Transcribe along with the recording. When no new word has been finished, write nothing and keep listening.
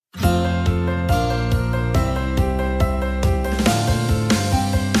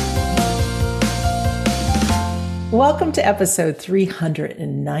Welcome to episode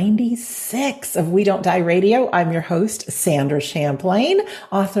 396 of We Don't Die Radio. I'm your host, Sandra Champlain,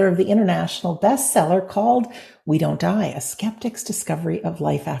 author of the international bestseller called We Don't Die, A Skeptic's Discovery of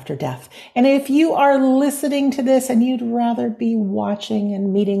Life After Death. And if you are listening to this and you'd rather be watching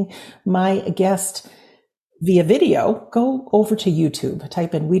and meeting my guest via video, go over to YouTube,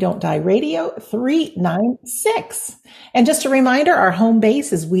 type in We Don't Die Radio 396. And just a reminder, our home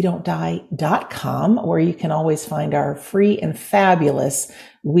base is wedon'tdie.com, where you can always find our free and fabulous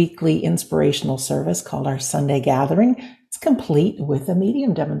weekly inspirational service called our Sunday Gathering. It's complete with a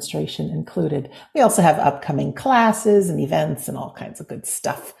medium demonstration included. We also have upcoming classes and events and all kinds of good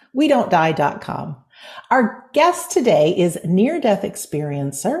stuff. wedon'tdie.com. Our guest today is near-death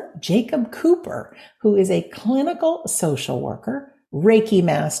experiencer Jacob Cooper, who is a clinical social worker, Reiki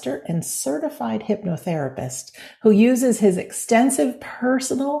master, and certified hypnotherapist who uses his extensive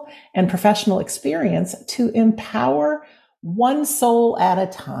personal and professional experience to empower one soul at a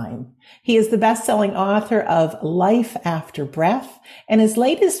time. He is the best-selling author of Life After Breath, and his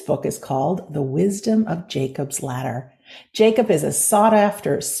latest book is called The Wisdom of Jacob's Ladder. Jacob is a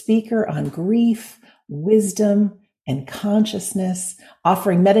sought-after speaker on grief, wisdom, and consciousness,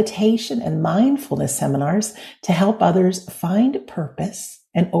 offering meditation and mindfulness seminars to help others find purpose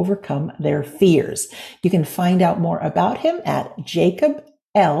and overcome their fears. You can find out more about him at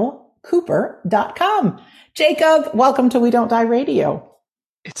jacoblcooper.com. Jacob, welcome to We Don't Die Radio.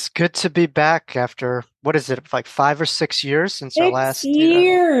 It's good to be back after, what is it, like 5 or 6 years since our last... 6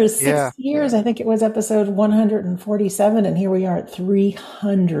 years. Yeah. 6 years. I think it was episode 147, and here we are at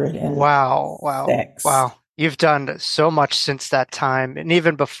 300. Wow. You've done so much since that time. And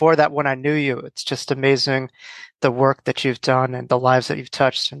even before that, when I knew you, it's just amazing the work that you've done and the lives that you've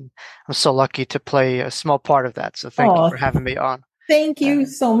touched. And I'm so lucky to play a small part of that. So thank you for having me on. Thank you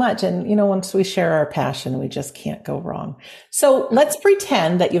so much. And, once we share our passion, we just can't go wrong. So let's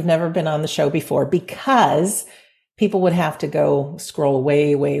pretend that you've never been on the show before, because people would have to go scroll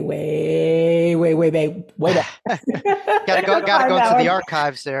way back. Gotta go to the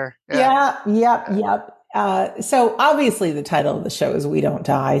archives there. Yep. So obviously the title of the show is We Don't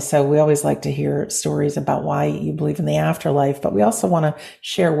Die. So we always like to hear stories about why you believe in the afterlife, but we also want to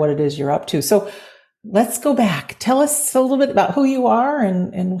share what it is you're up to. So let's go back. Tell us a little bit about who you are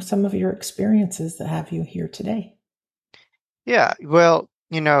and some of your experiences that have you here today. Yeah, well,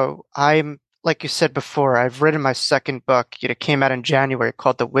 I'm, like you said before, I've written my second book. It came out in January,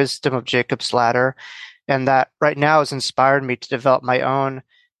 called The Wisdom of Jacob's Ladder. And that right now has inspired me to develop my own,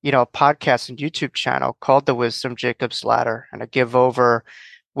 podcast and YouTube channel called The Wisdom Jacob's Ladder. And I give over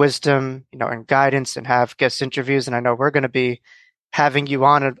wisdom, and guidance, and have guest interviews. And I know we're going to be having you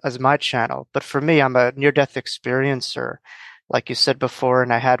on as my channel. But for me, I'm a near-death experiencer, like you said before,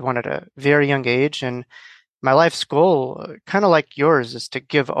 and I had one at a very young age. And my life's goal, kind of like yours, is to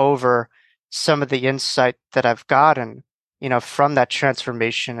give over some of the insight that I've gotten, from that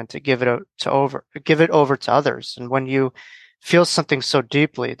transformation, and to give it over to others. And when you feel something so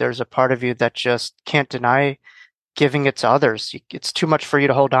deeply, there's a part of you that just can't deny giving it to others. It's too much for you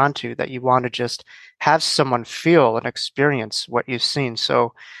to hold on to, that you want to just have someone feel and experience what you've seen.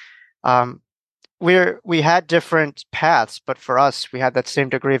 So we had different paths, but for us, we had that same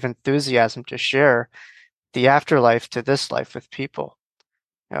degree of enthusiasm to share the afterlife to this life with people.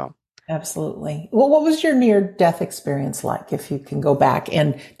 Absolutely. Well, what was your near-death experience like, if you can go back,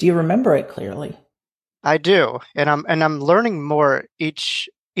 and do you remember it clearly? I do, and I'm learning more each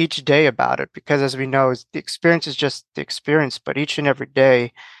day about it, because as we know, the experience is just the experience, but each and every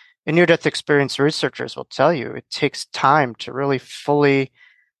day, and near-death experience researchers will tell you, it takes time to really fully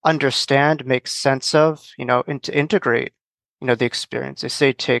understand, make sense of, and to integrate, the experience. They say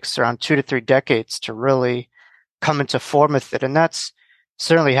it takes around 2 to 3 decades to really come into form with it, and that's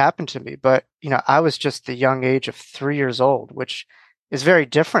certainly happened to me. But I was just the young age of 3 years old, which is very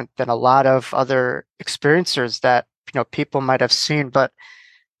different than a lot of other experiencers that people might have seen. But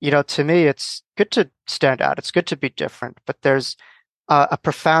to me, it's good to stand out. It's good to be different. But there's a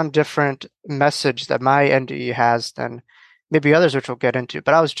profound different message that my NDE has than maybe others, which we'll get into.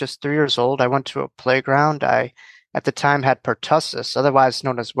 But I was just 3 years old. I went to a playground. I, at the time, had pertussis, otherwise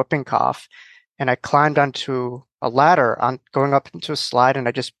known as whooping cough. And I climbed onto a ladder going up into a slide, and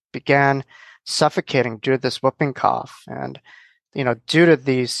I just began suffocating due to this whooping cough. And, due to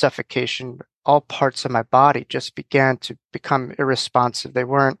the suffocation, all parts of my body just began to become irresponsive. They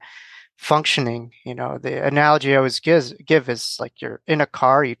weren't functioning. The analogy I always give is like you're in a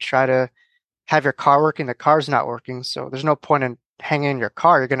car, you try to have your car working, the car's not working. So there's no point in hanging in your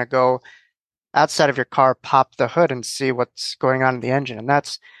car. You're going to go outside of your car, pop the hood, and see what's going on in the engine. And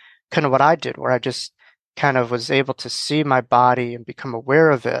that's kind of what I did, where I just kind of was able to see my body and become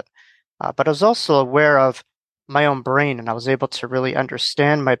aware of it. But I was also aware of my own brain, and I was able to really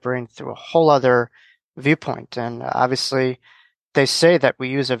understand my brain through a whole other viewpoint. And obviously, they say that we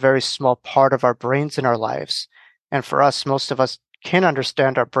use a very small part of our brains in our lives. And for us, most of us can't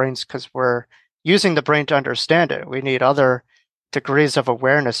understand our brains because we're using the brain to understand it. We need other degrees of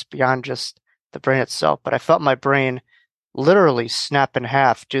awareness beyond just the brain itself. But I felt my brain literally snap in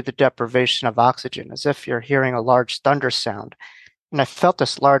half due to the deprivation of oxygen, as if you're hearing a large thunder sound. And I felt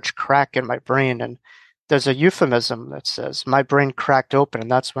this large crack in my brain. And there's a euphemism that says, my brain cracked open,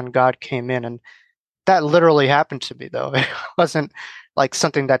 and that's when God came in. And that literally happened to me, though. It wasn't like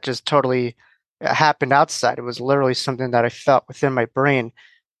something that just totally happened outside. It was literally something that I felt within my brain.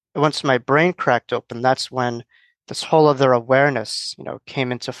 And once my brain cracked open, that's when this whole other awareness,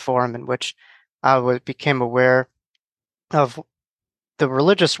 came into form, in which became aware of. The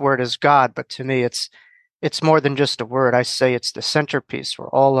religious word is God, but to me, it's more than just a word. I say it's the centerpiece where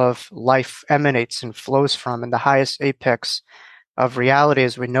all of life emanates and flows from, and the highest apex of reality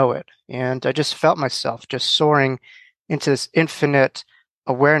as we know it. And I just felt myself just soaring into this infinite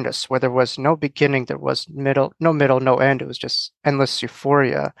awareness where there was no beginning, there was no middle, no end. It was just endless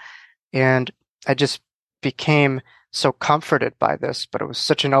euphoria. And I just became so comforted by this, but it was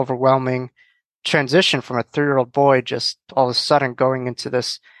such an overwhelming transition from a 3-year-old boy just all of a sudden going into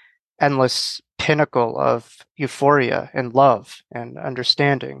this endless pinnacle of euphoria and love and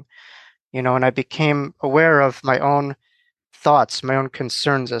understanding, and I became aware of my own thoughts, my own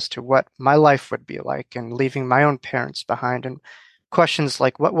concerns as to what my life would be like and leaving my own parents behind, and questions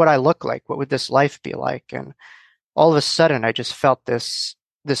like, what would I look like? What would this life be like? And all of a sudden I just felt this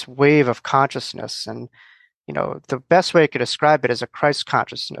wave of consciousness. And the best way I could describe it is a Christ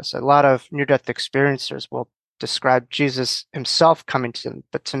consciousness. A lot of near-death experiencers will describe Jesus himself coming to them,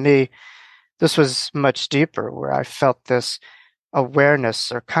 but to me, this was much deeper, where I felt this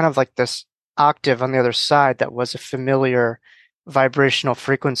awareness, or kind of like this octave on the other side that was a familiar vibrational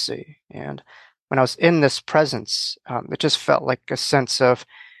frequency. And when I was in this presence, it just felt like a sense of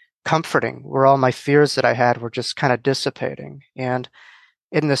comforting, where all my fears that I had were just kind of dissipating. And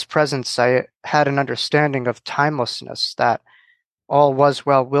in this presence, I had an understanding of timelessness, that all was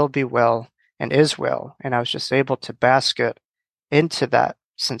well, will be well, and is well. And I was just able to bask it into that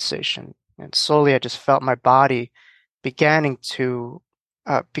sensation. And slowly I just felt my body beginning to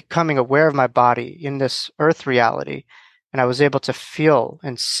becoming aware of my body in this earth reality. And I was able to feel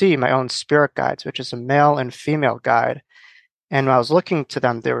and see my own spirit guides, which is a male and female guide. And when I was looking to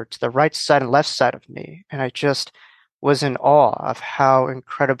them, they were to the right side and left side of me. And I just was in awe of how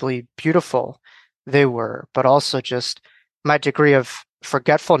incredibly beautiful they were, but also just my degree of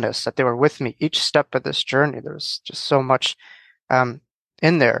forgetfulness that they were with me each step of this journey. There was just so much in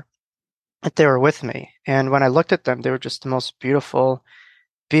there that they were with me. And when I looked at them, they were just the most beautiful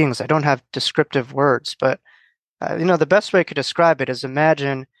beings. I don't have descriptive words, but the best way I could describe it is,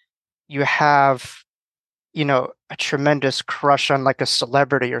 imagine you have, a tremendous crush on like a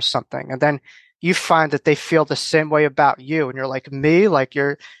celebrity or something, and then you find that they feel the same way about you, and you're like, me, like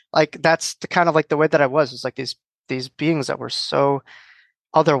you're like, that's the kind of like the way that I was. It's like these beings that were so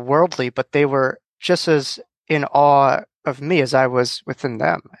otherworldly, but they were just as in awe of me as I was within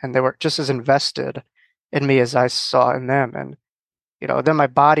them, and they were just as invested in me as I saw in them. And then my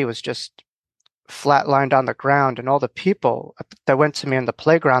body was just flatlined on the ground, and all the people that went to me in the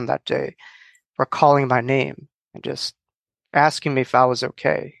playground that day were calling my name and just asking me if I was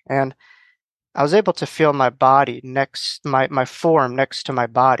okay. And I was able to feel my body my form next to my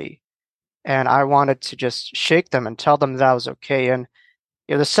body. And I wanted to just shake them and tell them that I was okay. And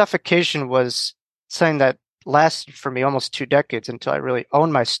the suffocation was something that lasted for me almost 2 decades until I really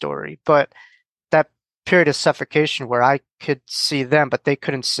owned my story. But that period of suffocation where I could see them, but they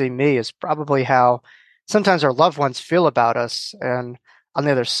couldn't see me, is probably how sometimes our loved ones feel about us. And on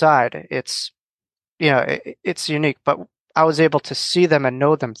the other side, it's unique, but I was able to see them and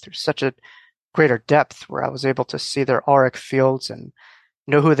know them through such a greater depth, where I was able to see their auric fields and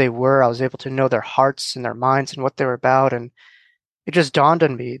know who they were. I was able to know their hearts and their minds and what they were about. And it just dawned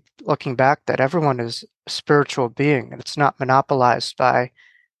on me, looking back, that everyone is a spiritual being, and it's not monopolized by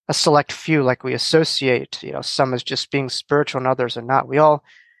a select few like we associate, some as just being spiritual and others are not. We all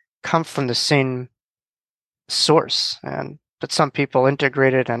come from the same source, but some people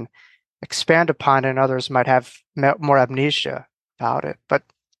integrate it and expand upon it, and others might have more amnesia about it. But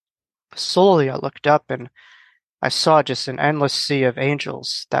slowly I looked up and I saw just an endless sea of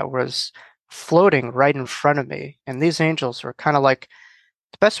angels that was floating right in front of me. And these angels were kind of like,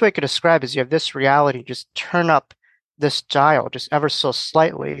 the best way I could describe is, you have this reality, just turn up this dial just ever so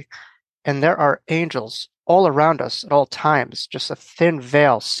slightly, and there are angels all around us at all times, just a thin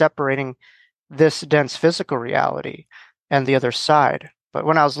veil separating this dense physical reality and the other side. But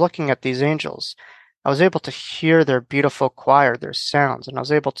when I was looking at these angels, I was able to hear their beautiful choir, their sounds, and I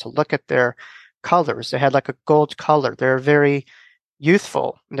was able to look at their colors. They had like a gold color. They're very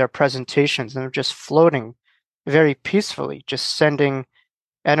youthful in their presentations, and they're just floating very peacefully, just sending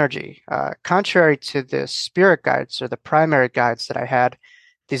energy. Contrary to the spirit guides or the primary guides that I had,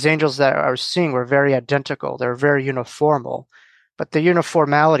 these angels that I was seeing were very identical. They were very uniformal, but the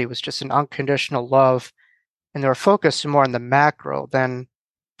uniformity was just an unconditional love, and they were focused more on the macro than,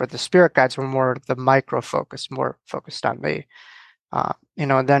 but the spirit guides were more the micro focus, more focused on me.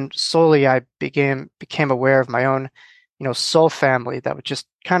 And then slowly I became aware of my own, soul family that would just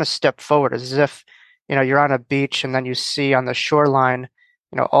kind of step forward as if, you're on a beach and then you see on the shoreline,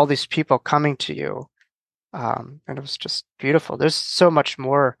 all these people coming to you. And it was just beautiful. There's so much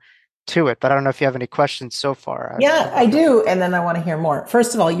more to it, but I don't know if you have any questions so far. Yeah, I do. And then I want to hear more.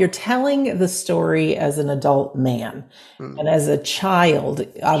 First of all, you're telling the story as an adult man. Mm, And as a child, sure.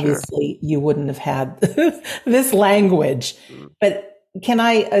 obviously, you wouldn't have had this language. Mm, But can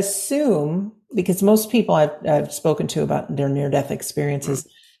I assume, because most people I've spoken to about their near death mm, experiences,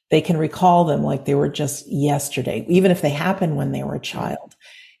 they can recall them like they were just yesterday, even if they happened when they were a mm. child.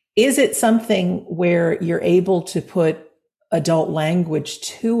 Is it something where you're able to put adult language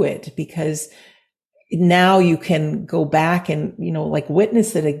to it? Because now you can go back and, like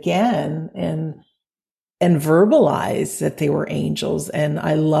witness it again and verbalize that they were angels. And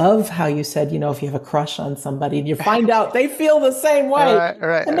I love how you said, if you have a crush on somebody and you find out they feel the same way.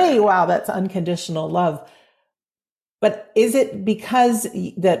 Right, To me, right. wow, that's unconditional love. But is it because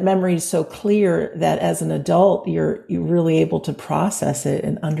that memory is so clear that as an adult, you're really able to process it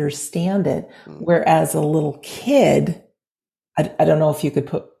and understand it? Mm. Whereas a little kid, I don't know if you could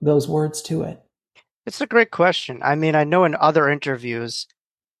put those words to it. It's a great question. I mean, I know in other interviews,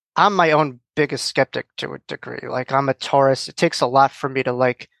 I'm my own biggest skeptic to a degree. Like I'm a Taurus. It takes a lot for me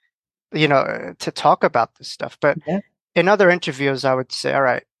to to talk about this stuff. But Yeah. in other interviews, I would say, all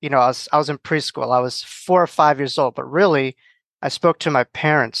right, I was in preschool. I was 4 or 5 years old, but really, I spoke to my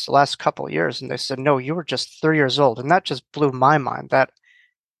parents the last couple of years, and they said, no, you were just 3 years old, and that just blew my mind. That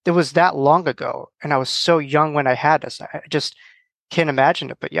it was that long ago, and I was so young when I had this. I just can't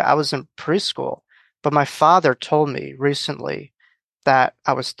imagine it. But yeah, I was in preschool. But my father told me recently that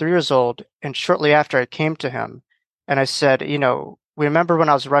I was 3 years old, and shortly after I came to him, and I said, remember when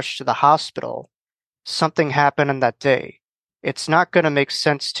I was rushed to the hospital? Something happened on that day. It's not going to make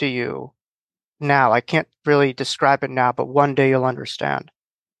sense to you now. I can't really describe it now, but one day you'll understand.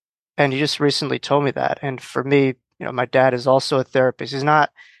 And he just recently told me that. And for me, my dad is also a therapist. He's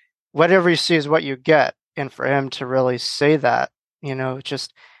not, whatever you see is what you get. And for him to really say that, it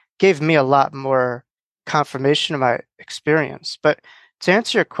just gave me a lot more confirmation of my experience. But to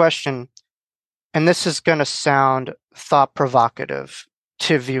answer your question, and this is going to sound thought provocative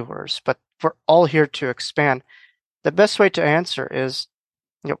to viewers, but we're all here to expand. The best way to answer is,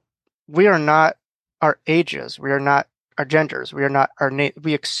 you know, we are not our ages, we are not our genders, we are not our name.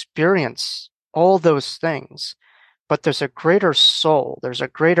 We experience all those things, but there's a greater soul, there's a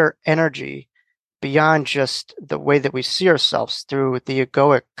greater energy beyond just the way that we see ourselves through the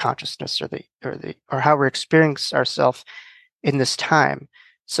egoic consciousness or how we experience ourselves in this time.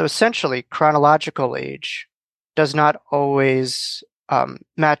 So essentially, chronological age does not always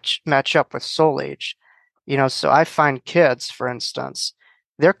match up with soul age. So I find kids, for instance,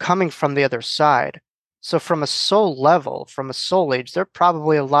 they're coming from the other side. So from a soul level, from a soul age, they're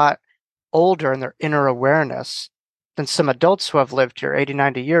probably a lot older in their inner awareness than some adults who have lived here 80,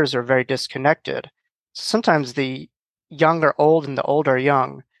 90 years are very disconnected. Sometimes the young are old and the old are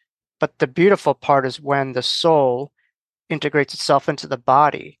young. But the beautiful part is when the soul integrates itself into the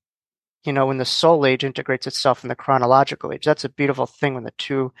body. When the soul age integrates itself in the chronological age. That's a beautiful thing when the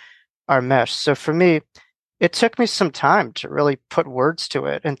two are meshed. So for me, it took me some time to really put words to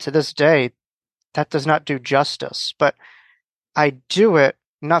it. And to this day, that does not do justice. But I do it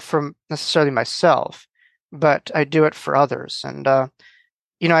not for necessarily myself, but I do it for others. And,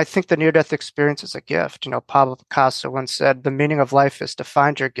 I think the near death experience is a gift. Pablo Picasso once said, the meaning of life is to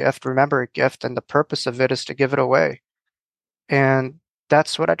find your gift, remember a gift, and the purpose of it is to give it away. And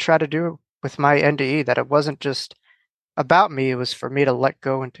that's what I try to do with my NDE, that it wasn't just about me, it was for me to let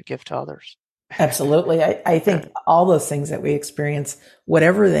go and to give to others. Absolutely. I think Right. all those things that we experience,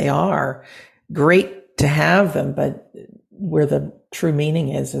 whatever they are, great to have them, but where the true meaning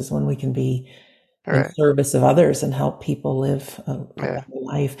is when we can be All in right. service of others and help people live a Yeah. better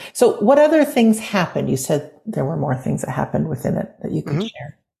life. So what other things happened? You said there were more things that happened within it that you could hmm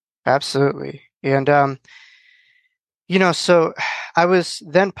share. Absolutely. And so I was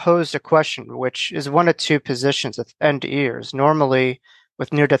then posed a question, which is one of two positions at end ears. Normally,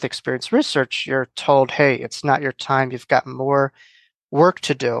 with near-death experience research, you're told, hey, it's not your time. You've got more work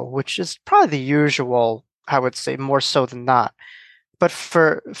to do, which is probably the usual, I would say, more so than not. But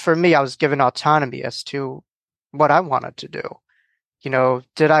for me, I was given autonomy as to what I wanted to do.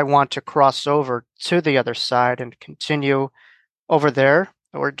 Did I want to cross over to the other side and continue over there,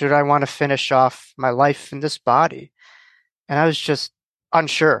 or did I want to finish off my life in this body? And I was just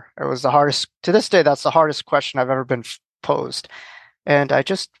unsure. It was the hardest, to this day, that's the hardest question I've ever been posed. And I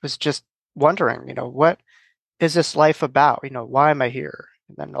just was just wondering, what is this life about? Why am I here?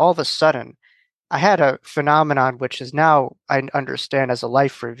 And then all of a sudden, I had a phenomenon which is now I understand as a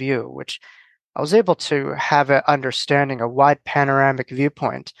life review, which I was able to have an understanding, a wide panoramic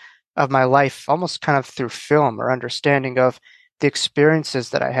viewpoint of my life, almost kind of through film or understanding of the experiences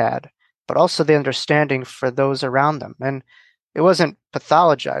that I had, but also the understanding for those around them. And it wasn't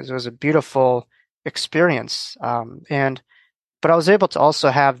pathologized; it was a beautiful experience. But I was able to also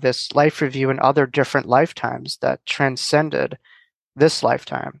have this life review in other different lifetimes that transcended this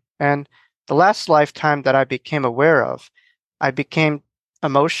lifetime. And the last lifetime that I became aware of, I became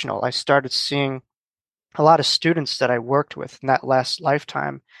emotional. I started seeing a lot of students that I worked with in that last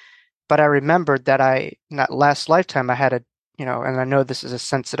lifetime. But I remembered that in that last lifetime, I had and I know this is a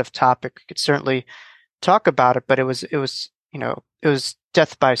sensitive topic. We could certainly talk about it, but it was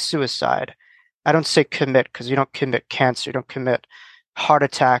death by suicide. I don't say commit because you don't commit cancer, you don't commit heart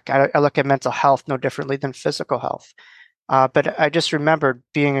attack. I look at mental health no differently than physical health. But I just remembered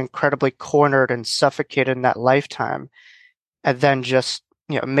being incredibly cornered and suffocated in that lifetime, and then just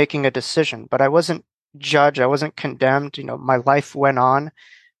making a decision. But I wasn't judged. I wasn't condemned. My life went on.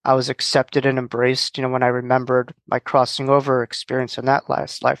 I was accepted and embraced. When I remembered my crossing over experience in that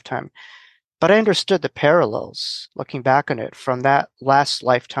last lifetime. But I understood the parallels looking back on it from that last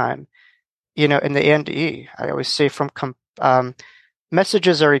lifetime. In the NDE, I always say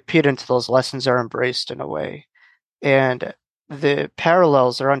messages are repeated until those lessons are embraced in a way. And the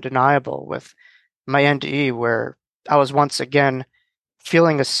parallels are undeniable with my NDE, where I was once again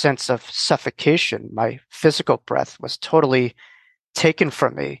feeling a sense of suffocation. My physical breath was totally taken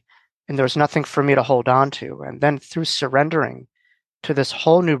from me, and there was nothing for me to hold on to. And then through surrendering to this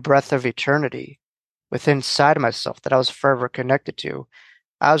whole new breath of eternity within inside of myself that I was forever connected to,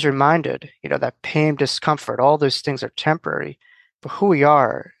 I was reminded, that pain, discomfort, all those things are temporary, but who we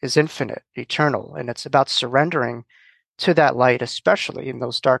are is infinite, eternal, and it's about surrendering to that light, especially in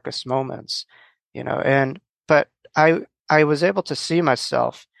those darkest moments, and but I was able to see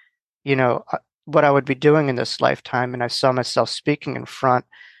myself, what I would be doing in this lifetime, and I saw myself speaking in front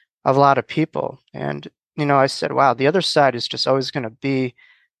of a lot of people, and I said, wow, the other side is just always going to be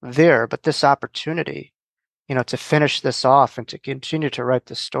there, but this opportunity, to finish this off and to continue to write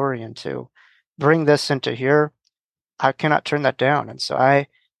the story and to bring this into here, I cannot turn that down. And so I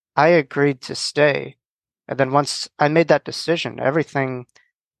agreed to stay. And then once I made that decision, everything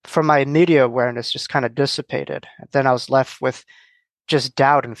from my immediate awareness just kind of dissipated. And then I was left with just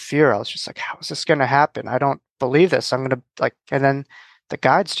doubt and fear. I was just like, how is this going to happen? I don't believe this. I'm going to and then the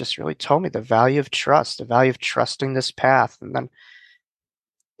guides just really told me the value of trust, the value of trusting this path. And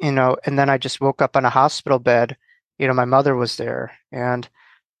then I just woke up on a hospital bed. My mother was there, and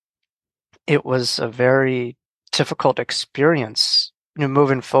it was a very difficult experience,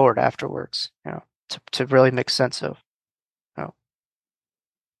 moving forward afterwards, to really make sense of. You know.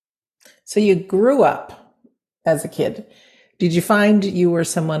 So you grew up as a kid. Did you find you were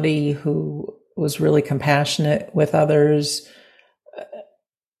somebody who was really compassionate with others?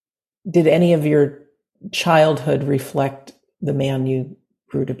 Did any of your childhood reflect the man you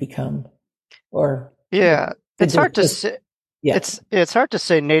grew to become? Or Yeah, did it's this hard to just, say. yeah. It's hard to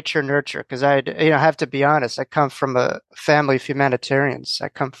say nature nurture because I have to be honest. I come from a family of humanitarians. I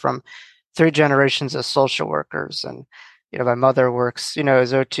come from three generations of social workers, and my mother works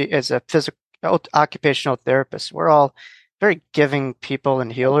as OT as a physical occupational therapist. We're all very giving people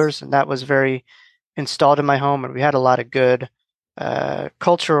and healers, and that was very installed in my home. And we had a lot of good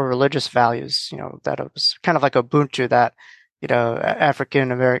cultural religious values. That it was kind of like Ubuntu, that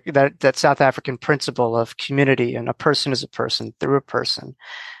African American, that South African principle of community and a person is a person through a person.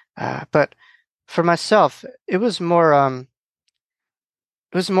 But for myself, it was more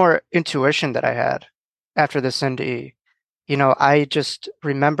intuition that I had after this NDE. I just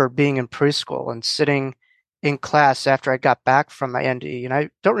remember being in preschool and sitting in class after I got back from my NDE, and I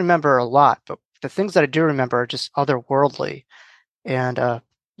don't remember a lot, but the things that I do remember are just otherworldly, and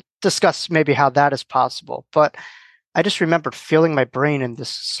discuss maybe how that is possible. But I just remembered feeling my brain in this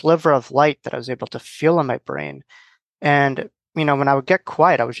sliver of light that I was able to feel in my brain. And, when I would get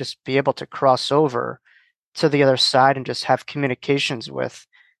quiet, I would just be able to cross over to the other side and just have communications with,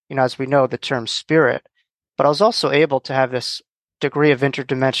 as we know, the term spirit. But I was also able to have this degree of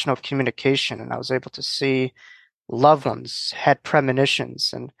interdimensional communication, and I was able to see loved ones, had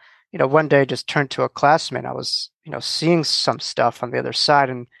premonitions, and one day I just turned to a classmate. I was, seeing some stuff on the other side,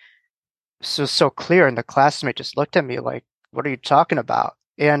 and so so clear, and the classmate just looked at me like, "What are you talking about?"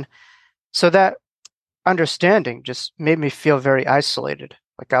 And so that understanding just made me feel very isolated.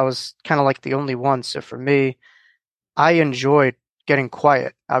 Like I was kind of like the only one. So for me, I enjoyed getting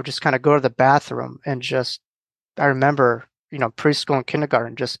quiet. I would just kind of go to the bathroom and just, I remember, preschool and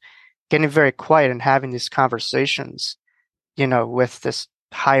kindergarten, just getting very quiet and having these conversations, with this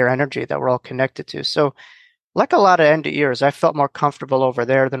higher energy that we're all connected to. So, like a lot of NDEers, I felt more comfortable over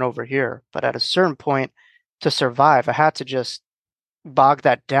there than over here. But at a certain point, to survive, I had to just bog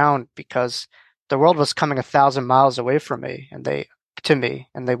that down because the world was coming 1,000 miles away from me, and they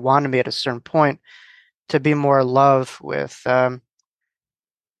wanted me at a certain point to be more love with, I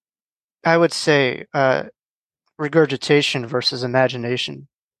would say, regurgitation versus imagination.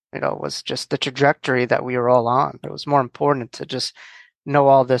 Was just the trajectory that we were all on. It was more important to just know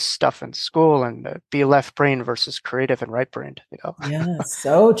all this stuff in school and be left brain versus creative and right brained. Yeah,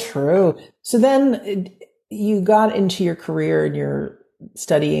 so true. So then you got into your career and you're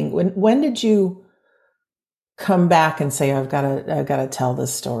studying. When did you come back and say, I've got to tell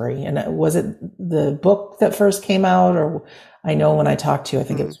this story? And was it the book that first came out, or I know when I talked to you, I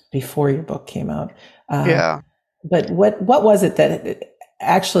think it Mm, was before your book came out. Uh, yeah. but what was it that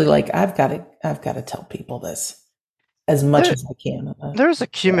actually like I've got to tell people this as much There, as I can? there's Yeah.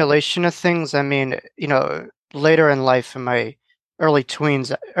 accumulation of things. I mean, later in life, in my early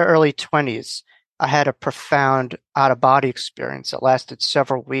 20s, I had a profound out of body experience that lasted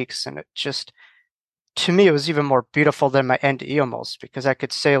several weeks. And it just, to me, it was even more beautiful than my NDE almost because I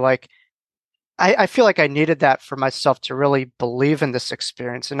could say, like, I feel like I needed that for myself to really believe in this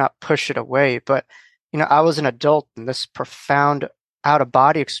experience and not push it away. But, I was an adult and this profound out of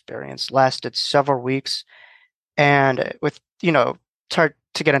body experience lasted several weeks. And with, it's hard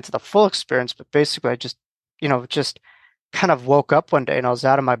to get into the full experience, but basically I just kind of woke up one day and I was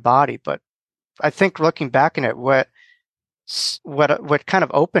out of my body. But I think looking back in it, what kind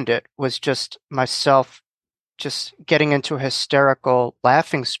of opened it was just myself just getting into a hysterical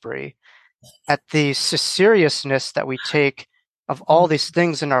laughing spree at the seriousness that we take of all these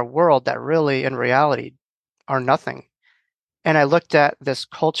things in our world that really, in reality, are nothing. And I looked at this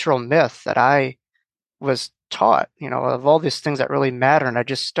cultural myth that I was taught, of all these things that really matter. And I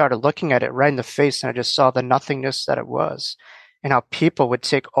just started looking at it right in the face and I just saw the nothingness that it was and how people would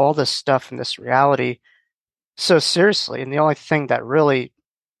take all this stuff and this reality so seriously. And the only thing that really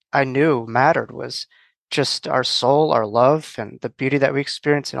I knew mattered was just our soul, our love, and the beauty that we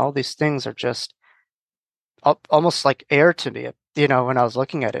experience. And all these things are just almost like air to me, when I was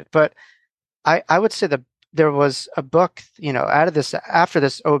looking at it. But I would say that there was a book, out of this, after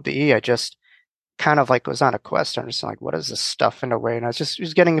this OBE, I just kind of like was on a quest to understand like what is this stuff in a way. And I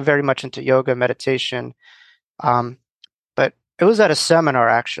was getting very much into yoga, meditation. Um, but it was at a seminar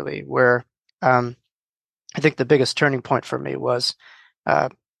actually where um, I think the biggest turning point for me was, uh,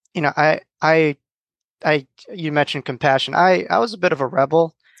 you know, you mentioned compassion. I was a bit of a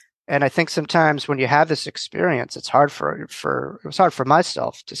rebel. And I think sometimes when you have this experience, it's hard it was hard for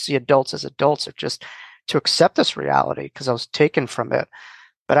myself to see adults as adults or just to accept this reality because I was taken from it.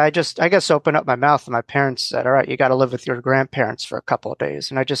 But I guess, opened up my mouth and my parents said, all right, you got to live with your grandparents for a couple of days.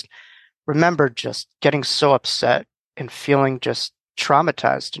 And I just remembered just getting so upset and feeling just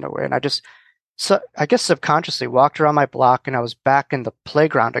traumatized in a way. And so I guess subconsciously walked around my block and I was back in the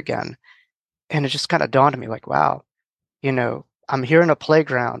playground again. And it just kind of dawned on me like, wow, I'm here in a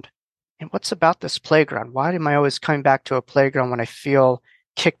playground. And what's about this playground? Why am I always coming back to a playground when I feel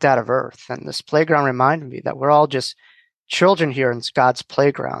kicked out of Earth? And this playground reminded me that we're all just children here in God's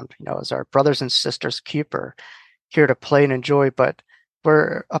playground, as our brothers and sisters keeper, here to play and enjoy. But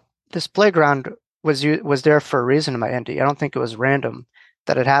this playground was there for a reason in my ND. I don't think it was random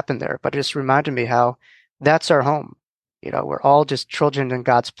that it happened there, but it just reminded me how that's our home. We're all just children in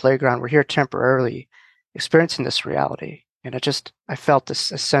God's playground. We're here temporarily experiencing this reality. And I felt a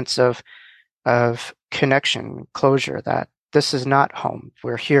sense of connection, closure that this is not home.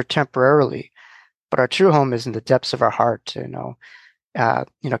 We're here temporarily, but our true home is in the depths of our heart,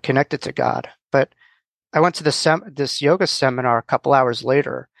 connected to God. But I went to this yoga seminar a couple hours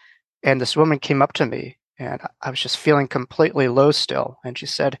later, and this woman came up to me, and I was just feeling completely low still. And she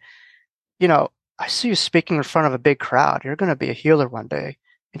said, you know, I see you speaking in front of a big crowd. You're going to be a healer one day.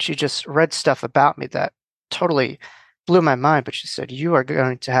 And she just read stuff about me that totally blew my mind. But she said, you are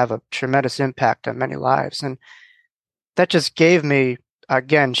going to have a tremendous impact on many lives. And that just gave me,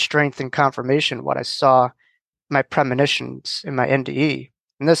 again, strength and confirmation what I saw my premonitions in my NDE.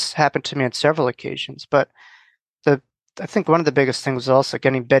 And this happened to me on several occasions. But the I think one of the biggest things was also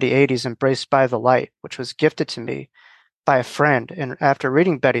getting Betty Adie's Embraced by the Light, which was gifted to me by a friend. And after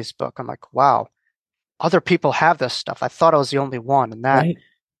reading Betty's book, I'm like, wow, other people have this stuff. I thought I was the only one, and that Right.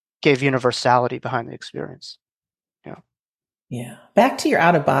 gave universality behind the experience. Yeah. Yeah. Back to your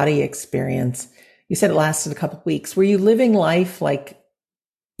out of body experience. You said it lasted a couple of weeks. Were you living life like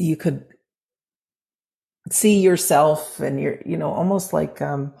you could see yourself and almost like,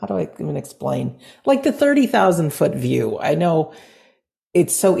 how do I even explain? Like the 30,000 foot view. I know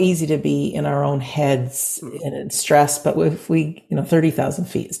it's so easy to be in our own heads Mm. and in stress, but if we, 30,000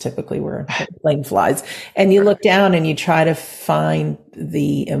 feet is typically where the plane flies, and you Right. look down and you try to find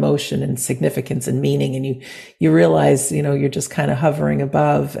the emotion and significance and meaning, and you realize, you're just kind of hovering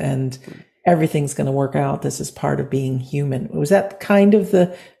above, and Mm. everything's going to work out. This is part of being human. Was that kind of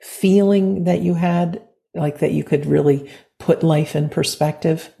the feeling that you had, like that you could really put life in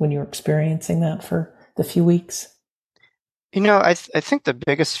perspective when you were experiencing that for the few weeks? I think the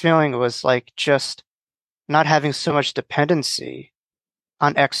biggest feeling was like just not having so much dependency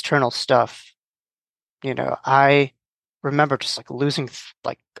on external stuff. I remember just like losing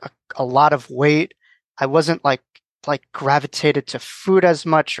like a lot of weight. I wasn't like gravitated to food as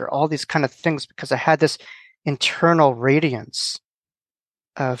much or all these kind of things because I had this internal radiance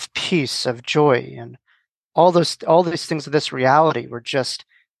of peace, of joy, and all these things of this reality were just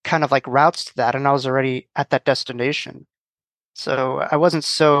kind of like routes to that, and I was already at that destination. So I wasn't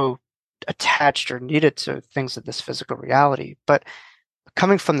so attached or needed to things of this physical reality. But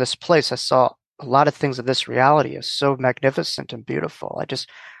coming from this place, I saw a lot of things of this reality as so magnificent and beautiful. I just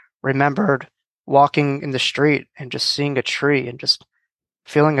remembered walking in the street and just seeing a tree and just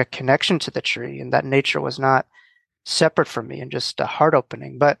feeling a connection to the tree, and that nature was not separate from me and just a heart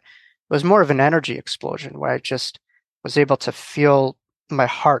opening, but it was more of an energy explosion where I just was able to feel my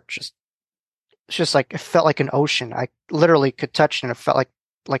heart just like it felt like an ocean. I literally could touch it and it felt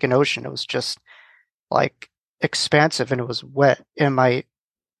like an ocean. It was just like expansive and it was wet. And my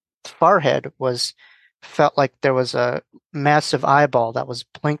forehead was felt like there was a massive eyeball that was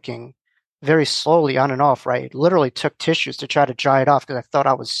blinking very slowly on and off, right? Literally took tissues to try to dry it off because I thought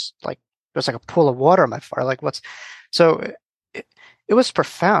I was like there was like a pool of water on my forehead. Like what's so it, it was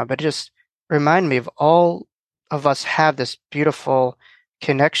profound, but it just reminded me of all of us have this beautiful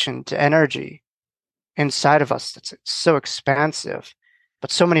connection to energy inside of us that's so expansive,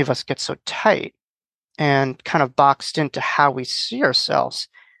 but so many of us get so tight and kind of boxed into how we see ourselves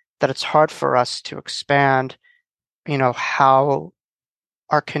that it's hard for us to expand, how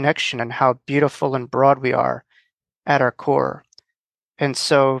our connection and how beautiful and broad we are at our core. And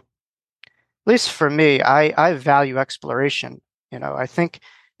so, at least for me, I value exploration. I think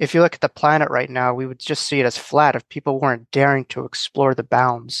if you look at the planet right now, we would just see it as flat if people weren't daring to explore the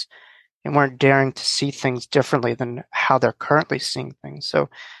bounds and weren't daring to see things differently than how they're currently seeing things. So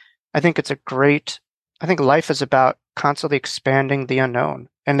I think I think life is about constantly expanding the unknown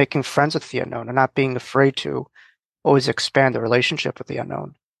and making friends with the unknown and not being afraid to always expand the relationship with the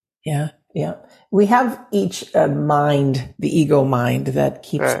unknown. Yeah, yeah. We have each mind, the ego mind that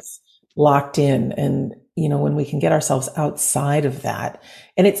keeps Right. us locked in. And, when we can get ourselves outside of that,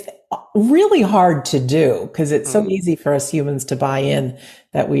 and it's really hard to do because it's so Mm. easy for us humans to buy in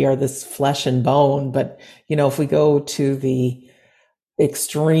that we are this flesh and bone. But, if we go to the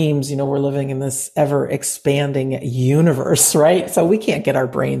extremes, we're living in this ever expanding universe, right? So we can't get our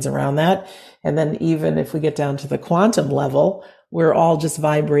brains around that. And then even if we get down to the quantum level, we're all just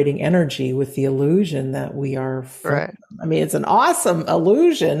vibrating energy with the illusion that we are from. Right. I mean, it's an awesome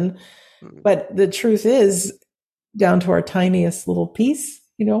illusion, Mm. but the truth is, down to our tiniest little piece,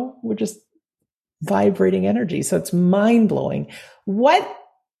 we're just vibrating energy. So it's mind blowing. What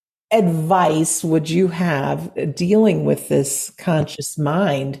advice would you have dealing with this conscious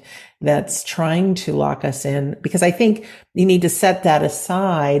mind that's trying to lock us in? Because I think you need to set that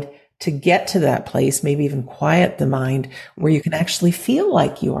aside to get to that place, maybe even quiet the mind where you can actually feel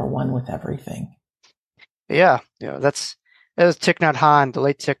like you are one with everything. Yeah. That was Thich Nhat Hanh, the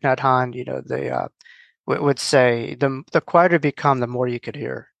late Thich Nhat Hanh, they would say the quieter you become, the more you could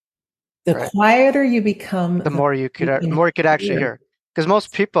hear. The Right. quieter you become, The the more more you the can more you could actually hear. hear. Because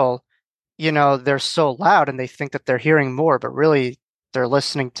most people, they're so loud and they think that they're hearing more, but really they're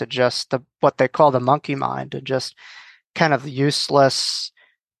listening to just what they call the monkey mind and just kind of useless,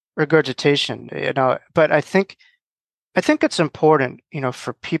 regurgitation, but I think it's important,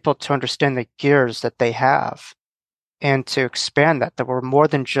 for people to understand the gears that they have and to expand that we're more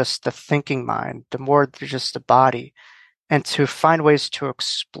than just the thinking mind, the more than just the body, and to find ways to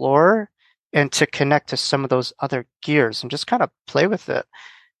explore and to connect to some of those other gears and just kind of play with it.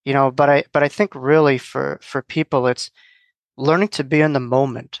 But I think really for people it's learning to be in the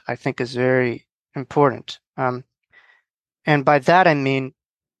moment, I think is very important. And by that I mean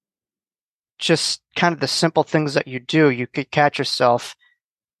just kind of the simple things that you do. You could catch yourself,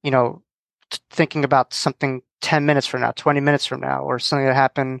 you know, thinking about something 10 minutes from now, 20 minutes from now, or something that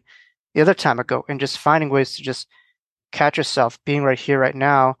happened the other time ago, and just finding ways to just catch yourself being right here, right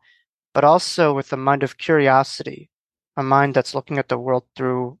now, but also with a mind of curiosity, a mind that's looking at the world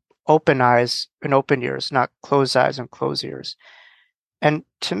through open eyes and open ears, not closed eyes and closed ears. And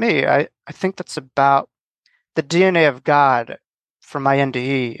to me, I think that's about the DNA of God for my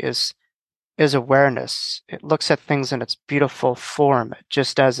NDE is awareness. It looks at things in its beautiful form,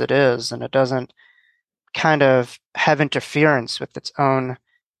 just as it is, and it doesn't kind of have interference with its own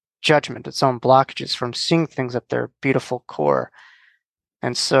judgment, its own blockages from seeing things at their beautiful core.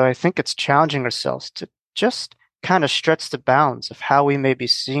 And so I think it's challenging ourselves to just kind of stretch the bounds of how we may be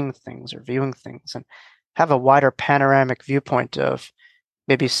seeing things or viewing things and have a wider panoramic viewpoint of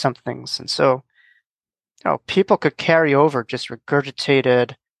maybe some things. And so, people could carry over just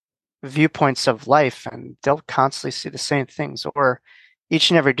regurgitated viewpoints of life and they'll constantly see the same things. Or each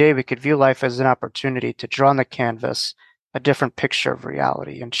and every day we could view life as an opportunity to draw on the canvas a different picture of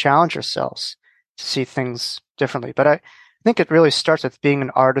reality and challenge ourselves to see things differently. But I think it really starts with being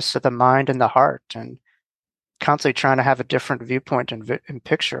an artist of the mind and the heart and constantly trying to have a different viewpoint and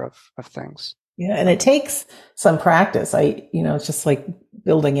picture of things. Yeah. And it takes some practice. It's just like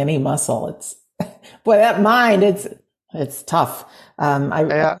building any muscle. Boy, that mind, it's tough. I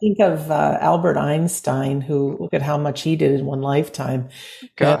Yeah, think of Albert Einstein, who look at how much he did in one lifetime. And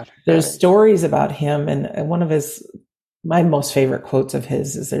God. there's stories about him, and one of my most favorite quotes of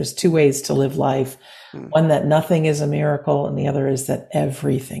his is there's two ways to live life. Mm. One that nothing is a miracle, and the other is that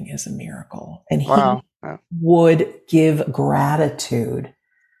everything is a miracle. And he Wow. Yeah. would give gratitude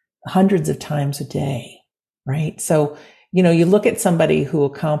hundreds of times a day, right? So, you look at somebody who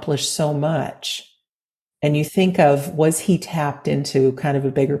accomplished so much and you think of, was he tapped into kind of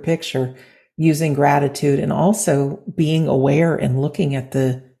a bigger picture using gratitude and also being aware and looking at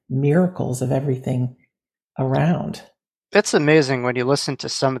the miracles of everything around? It's amazing when you listen to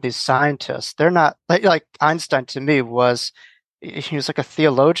some of these scientists. They're not like Einstein to me he was like a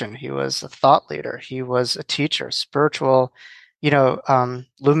theologian. He was a thought leader. He was a teacher, spiritual,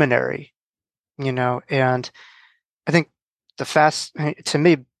 luminary, and I think to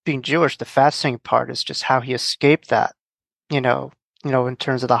me, being Jewish, the fascinating part is just how he escaped that, you know, in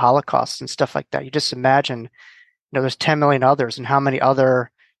terms of the Holocaust and stuff like that. You just imagine, there's 10 million others and how many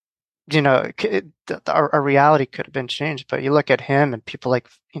other, our reality could have been changed. But you look at him and people like,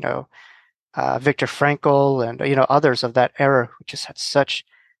 Viktor Frankl and, others of that era who just had such,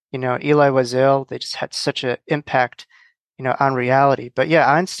 Elie Wiesel, they just had such an impact, on reality. But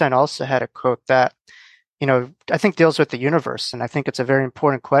yeah, Einstein also had a quote that, I think deals with the universe. And I think it's a very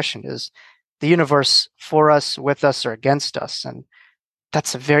important question: is the universe for us, with us, or against us? And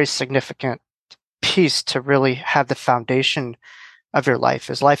that's a very significant piece to really have the foundation of your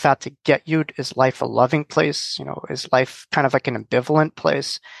life. Is life out to get you? Is life a loving place? Is life kind of like an ambivalent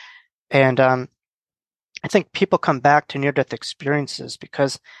place? And I think people come back to near-death experiences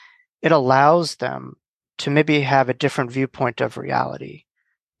because it allows them to maybe have a different viewpoint of reality.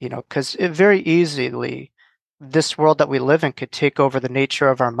 Because it very easily, this world that we live in could take over the nature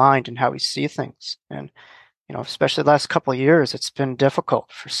of our mind and how we see things. And, especially the last couple of years, it's been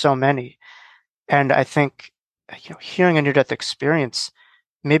difficult for so many. And I think, hearing a near-death experience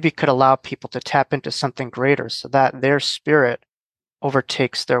maybe could allow people to tap into something greater so that their spirit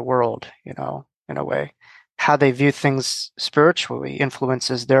overtakes their world, in a way. How they view things spiritually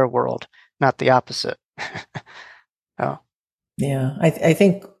influences their world, not the opposite. Oh, Yeah. I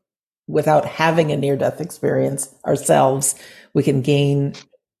think without having a near death experience ourselves, we can gain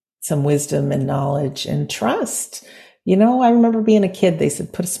some wisdom and knowledge and trust. I remember being a kid, they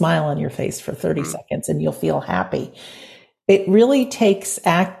said, put a smile on your face for 30 mm, seconds and you'll feel happy. It really takes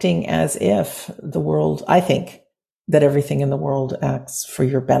acting as if the world, I think that everything in the world acts for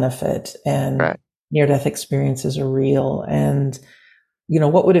your benefit and right. near death experiences are real. And,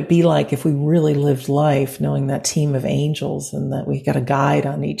 what would it be like if we really lived life knowing that team of angels and that we got a guide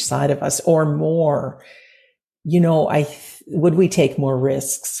on each side of us or more? Would we take more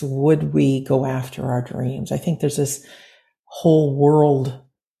risks? Would we go after our dreams? I think there's this whole world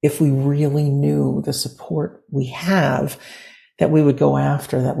if we really knew the support we have, that we would go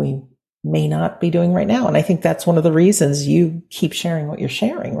after that we may not be doing right now. And I think that's one of the reasons you keep sharing what you're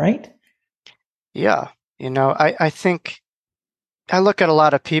sharing, right? Yeah. I think I look at a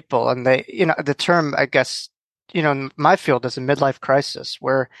lot of people and the term, I guess, in my field is a midlife crisis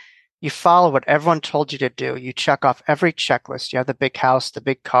where you follow what everyone told you to do. You check off every checklist. You have the big house, the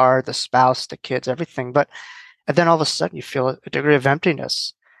big car, the spouse, the kids, everything. And then all of a sudden you feel a degree of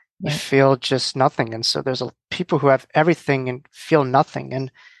emptiness. You Right. feel just nothing. And so there's people who have everything and feel nothing.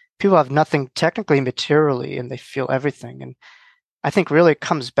 And people have nothing technically materially and they feel everything. And I think really it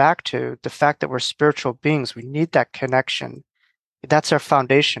comes back to the fact that we're spiritual beings. We need that connection. That's our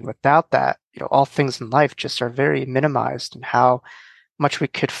foundation. Without that, all things in life just are very minimized and how much we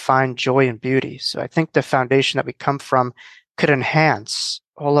could find joy and beauty. So I think the foundation that we come from could enhance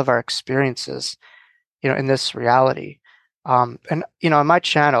all of our experiences, in this reality. And on my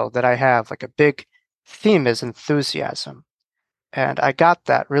channel that I have, like a big theme is enthusiasm. And I got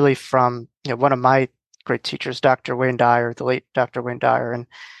that really from, one of my great teachers, Dr. Wayne Dyer, the late Dr. Wayne Dyer. And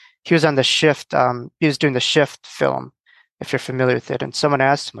he was on the Shift, he was doing the Shift film, if you're familiar with it. And someone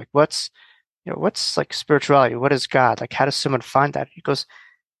asked him, like, what's like spirituality? What is God? Like, how does someone find that? He goes,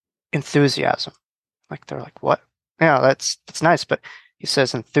 enthusiasm. Like, they're like, what? Yeah, that's nice. But he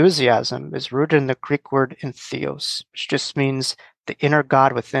says enthusiasm is rooted in the Greek word entheos, which just means the inner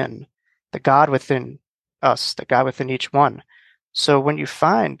God within, the God within us, the God within each one. So when you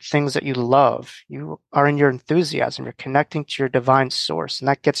find things that you love, you are in your enthusiasm, you're connecting to your divine source, and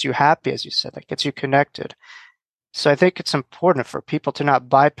that gets you happy, as you said, that gets you connected. So I think it's important for people to not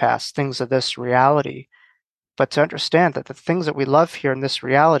bypass things of this reality, but to understand that the things that we love here in this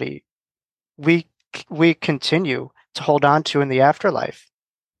reality, we we continue to hold on to in the afterlife.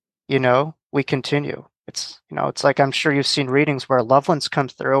 We continue. It's like I'm sure you've seen readings where loved ones come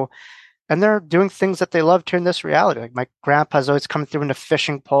through and they're doing things that they loved here in this reality. Like my grandpa's always coming through in a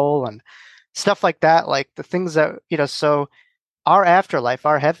fishing pole and stuff like that. Like the things that, so our afterlife,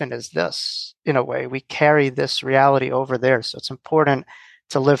 our heaven is this in a way. We carry this reality over there. So it's important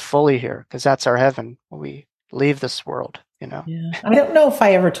to live fully here because that's our heaven when we leave this world. Yeah. I don't know if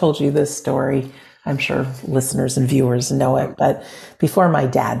I ever told you this story. I'm sure listeners and viewers know it, Mm, but before my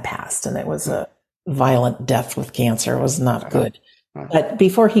dad passed, and it was mm, a violent death with cancer, it was not uh, good. uh, But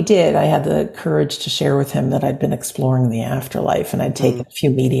before he did, I had the courage to share with him that I'd been exploring the afterlife and I'd mm, taken a few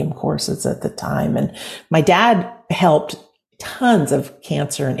medium courses at the time. And my dad helped tons of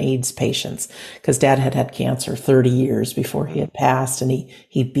cancer and AIDS patients because dad had had cancer 30 years before he mm. had passed, and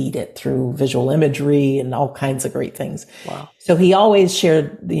he beat it through visual imagery and all kinds of great things. Wow. So he always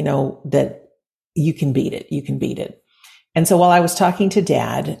shared, that you can beat it. You can beat it. And so while I was talking to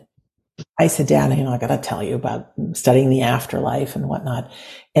dad, I said, Dad, I got to tell you about studying the afterlife and whatnot.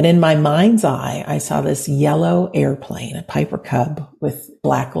 And in my mind's eye, I saw this yellow airplane, a Piper Cub with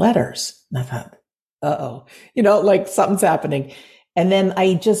black letters. And I thought, uh-oh, like something's happening. And then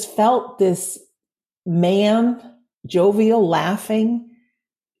I just felt this man, jovial, laughing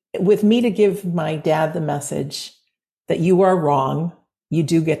with me to give my dad the message that you are wrong. You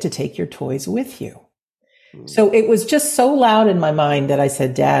do get to take your toys with you. Mm, So it was just so loud in my mind that I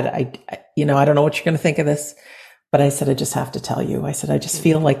said, Dad, I don't know what you're going to think of this, but I said, I just have to tell you. I said, I just mm,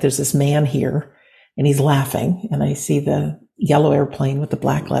 feel like there's this man here and he's laughing and I see the yellow airplane with the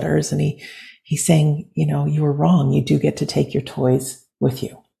black mm. letters and he's saying, you were wrong. You do get to take your toys with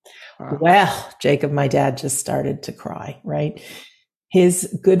you. Wow. Well, Jacob, my dad just started to cry, right?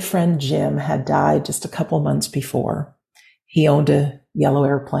 His good friend Jim had died just a couple months before. He owned a yellow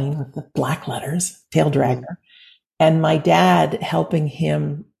airplane with the black letters, tail Mm, dragger. And my dad helping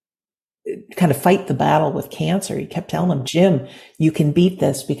him kind of fight the battle with cancer. He kept telling him, Jim, you can beat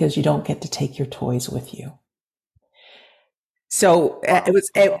this because you don't get to take your toys with you. So wow.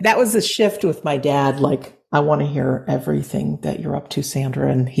 Wow. that was a shift with my dad. Like, I want to hear everything that you're up to,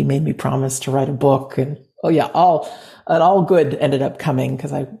 Sandra. And he made me promise to write a book. And oh yeah, all good ended up coming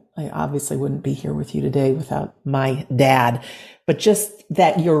because I obviously wouldn't be here with you today without my dad. But just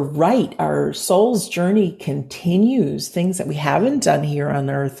that you're right. Our soul's journey continues. Things that we haven't done here on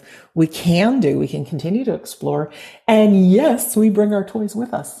earth, we can do. We can continue to explore. And yes, we bring our toys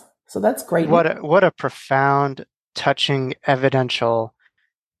with us. So that's great news. What a profound, touching, evidential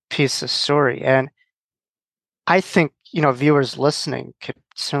piece of story. And I think, viewers listening could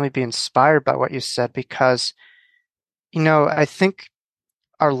certainly be inspired by what you said because, I think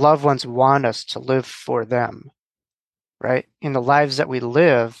our loved ones want us to live for them, right? In the lives that we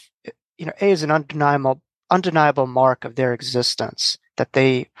live, A is an undeniable mark of their existence, that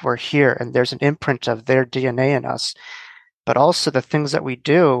they were here and there's an imprint of their DNA in us. but also the things that we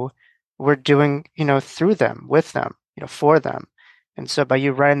do, we're doing, through them, with them, for them. And so by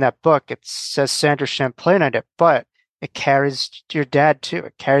you writing that book, it says Sandra Champlain on it, but it carries your dad too.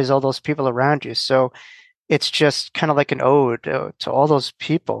 It carries all those people around you. So it's just kind of like an ode to all those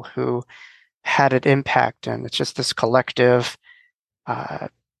people who had an impact. And it's just this collective uh,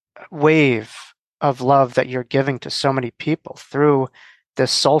 wave of love that you're giving to so many people through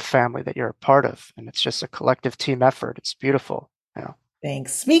this soul family that you're a part of. And it's just a collective team effort. It's beautiful.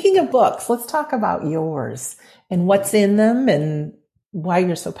 Thanks. Speaking of books, let's talk about yours and what's in them and why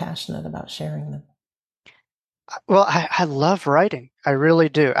you're so passionate about sharing them. Well, I love writing. I really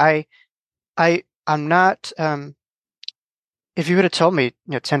do. I'm not, if you would have told me,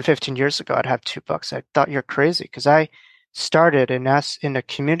 10, 15 years ago, I'd have two books. I thought you're crazy because I started in a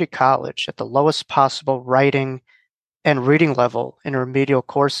community college at the lowest possible writing and reading level in remedial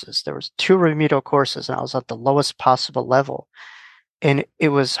courses. There was two remedial courses and I was at the lowest possible level. And it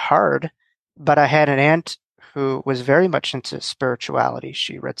was hard, but I had an aunt who was very much into spirituality.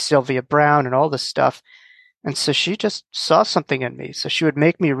 She read Sylvia Browne and all this stuff. And so she just saw something in me. So she would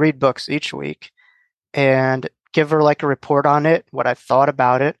make me read books each week and give her like a report on it, what I thought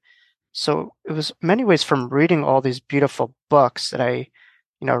about it. So it was many ways from reading all these beautiful books that I,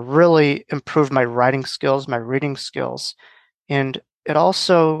 really improved my writing skills, my reading skills. And it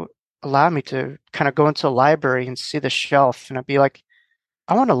also allowed me to kind of go into a library and see the shelf and I'd be like,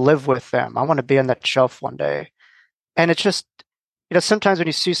 I want to live with them. I want to be on that shelf one day. And it's just, sometimes when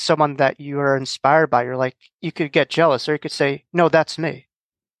you see someone that you are inspired by, you're like, you could get jealous or you could say, no, that's me.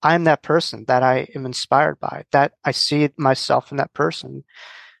 I'm that person that I am inspired by, that I see myself in that person.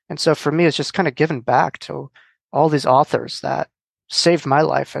 And so for me, it's just kind of giving back to all these authors that saved my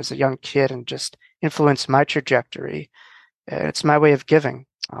life as a young kid and just influenced my trajectory. It's my way of giving.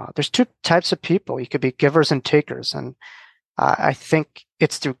 There's two types of people. You could be givers and takers. And I think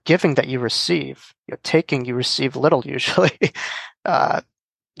it's through giving that you receive. Taking, you receive little usually, uh,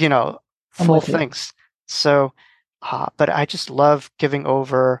 I'm full with you. things. So, but I just love giving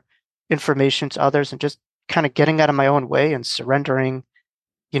over information to others and just kind of getting out of my own way and surrendering,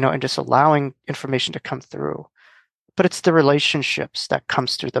 and just allowing information to come through. But it's the relationships that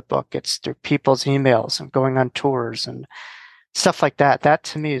comes through the book. It's through people's emails and going on tours and stuff like that. That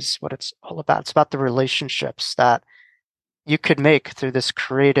to me is what it's all about. It's about the relationships that you could make through this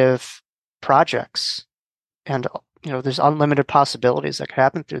creative projects. And, there's unlimited possibilities that could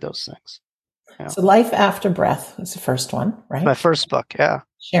happen through those things. So, Life After Breath was the first one, It's my right? first book. Yeah.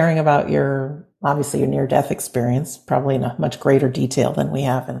 Sharing about obviously your near death experience, probably in a much greater detail than we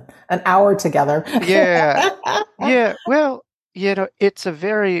have in an hour together. Yeah. Yeah. Well, it's a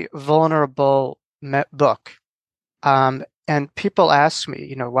very vulnerable book. And people ask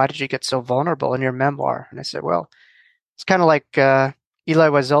me, why did you get so vulnerable in your memoir? And I said, well, it's kind of like Eli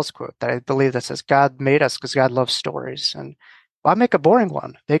Wiesel's quote that I believe that says, God made us because God loves stories. And why make a boring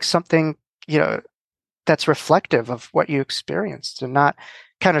one? Make something, that's reflective of what you experienced and not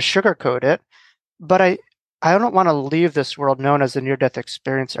kind of sugarcoat it. But I don't want to leave this world known as a near-death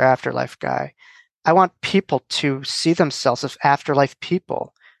experience or afterlife guy. I want people to see themselves as afterlife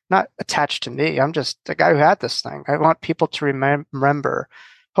people, not attached to me. I'm just the guy who had this thing. I want people to remember,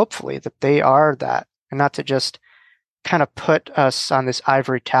 hopefully, that they are that and not to just kind of put us on this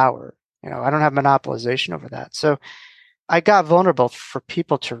ivory tower. I don't have monopolization over that. So I got vulnerable for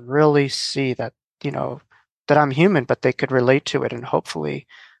people to really see that, that I'm human, but they could relate to it and hopefully,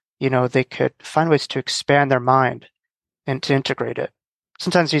 they could find ways to expand their mind and to integrate it.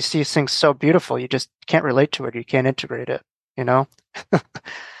 Sometimes you see things so beautiful, you just can't relate to it. You can't integrate it, you know?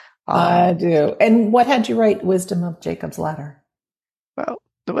 I Um, do. And what had you write Wisdom of Jacob's Ladder? well,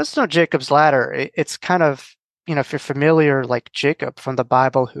 there was no Jacob's Ladder. It's kind of, if you're familiar, like Jacob from the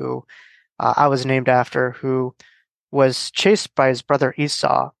Bible, who I was named after, who was chased by his brother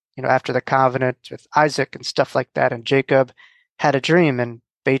Esau, after the covenant with Isaac and stuff like that. And Jacob had a dream in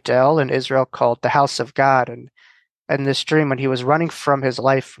Beit El in Israel called the House of God. And this dream, when he was running from his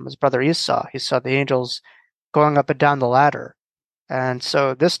life from his brother Esau, he saw the angels going up and down the ladder. And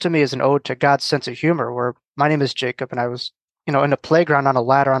so this to me is an ode to God's sense of humor, where my name is Jacob and I was, in a playground on a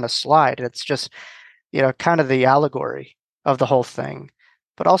ladder on a slide. It's just, kind of the allegory of the whole thing,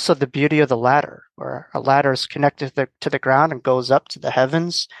 but also the beauty of the ladder, where a ladder is connected to the ground and goes up to the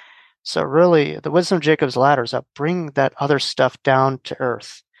heavens. So really, the wisdom of Jacob's ladder is that bring that other stuff down to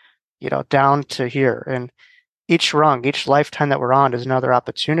earth, down to here. And each rung, each lifetime that we're on is another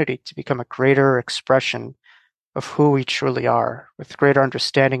opportunity to become a greater expression of who we truly are with greater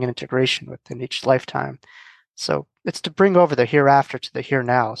understanding and integration within each lifetime. So it's to bring over the hereafter to the here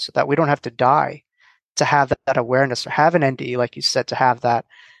now so that we don't have to die to have that awareness or have an NDE, like you said, to have that,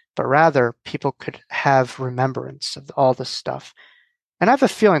 but rather people could have remembrance of all this stuff. And I have a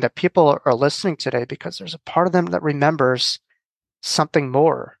feeling that people are listening today because there's a part of them that remembers something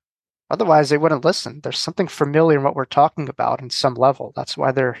more. Otherwise, they wouldn't listen. There's something familiar in what we're talking about in some level. That's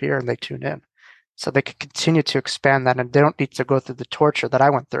why they're here and they tune in. So they can continue to expand that and they don't need to go through the torture that I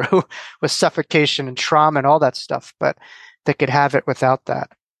went through with suffocation and trauma and all that stuff, but they could have it without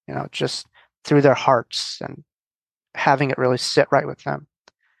that, just through their hearts and having it really sit right with them.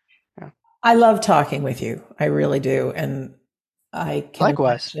 Yeah. I love talking with you. I really do. And I can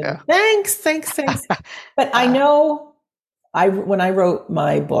Likewise. imagine. Yeah. Thanks. But I know when I wrote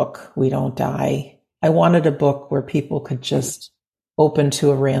my book, We Don't Die, I wanted a book where people could just open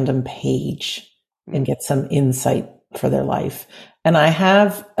to a random page and get some insight for their life. And I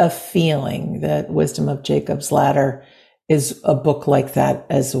have a feeling that Wisdom of Jacob's Ladder is a book like that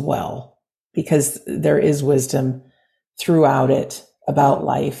as well, because there is wisdom throughout it about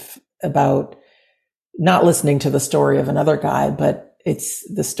life, about not listening to the story of another guy, but it's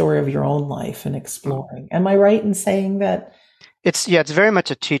the story of your own life and exploring. Am I right in saying that? It's very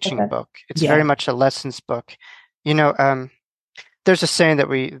much a teaching book. It's very much a lessons book. There's a saying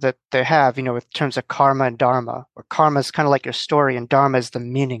that they have, with terms of karma and dharma, where karma is kind of like your story and dharma is the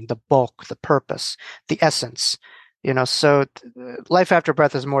meaning, the bulk, the purpose, the essence. So life after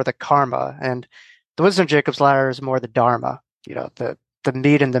breath is more the karma, and the wisdom of Jacob's Ladder is more the dharma, the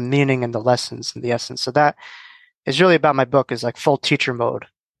meat and the meaning and the lessons and the essence. So that is really about my book, is like full teacher mode,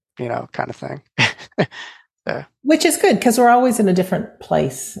 kind of thing. Yeah. Which is good because we're always in a different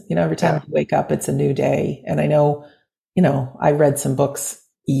place. Every time we wake up, it's a new day. And I know, I read some books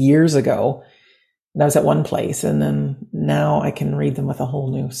years ago and I was at one place, and then now I can read them with a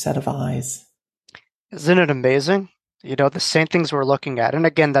whole new set of eyes. Isn't it amazing? The same things we're looking at. And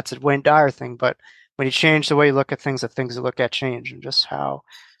again, that's a Wayne Dyer thing, but when you change the way you look at things, the things you look at change, and just how.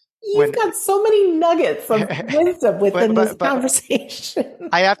 You've got so many nuggets of wisdom within this conversation.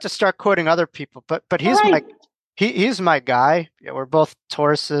 I have to start quoting other people, but he's my guy. We're both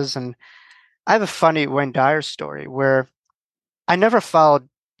Tauruses, and I have a funny Wayne Dyer story where I never followed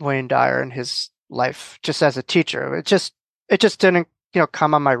Wayne Dyer in his life just as a teacher. It just didn't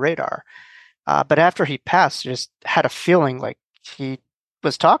come on my radar. But after he passed, I just had a feeling like he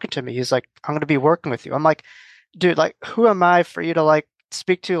was talking to me. He's like, "I'm going to be working with you." I'm like, "Dude, like, who am I for you to like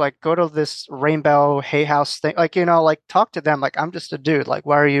speak to? Like, go to this Rainbow Hay House thing? Like, like talk to them. Like, I'm just a dude. Like,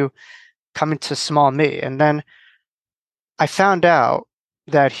 why are you coming to small me?" And then I found out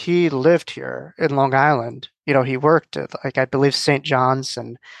that he lived here in Long Island. He worked at, like, I believe St. John's,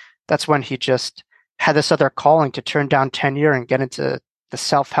 and that's when he just had this other calling to turn down tenure and get into the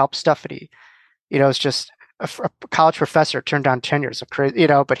self-help stuff. And it's just a college professor turned down tenure. So crazy,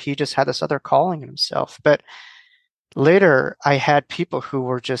 but he just had this other calling in himself. But later, I had people who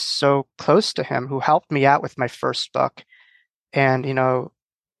were just so close to him who helped me out with my first book. And,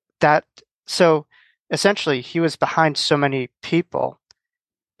 so essentially he was behind so many people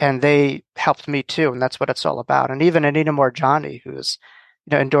and they helped me too. And that's what it's all about. And even Anita Moorjani, who's,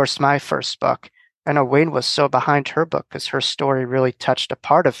 endorsed my first book. I know Wayne was so behind her book because her story really touched a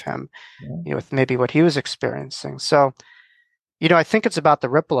part of him, with maybe what he was experiencing. So, I think it's about the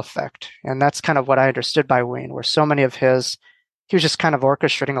ripple effect. And that's kind of what I understood by Wayne, where so many of he was just kind of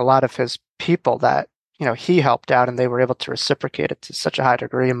orchestrating a lot of his people that, he helped out and they were able to reciprocate it to such a high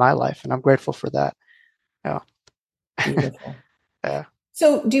degree in my life. And I'm grateful for that. Yeah. Beautiful. Yeah.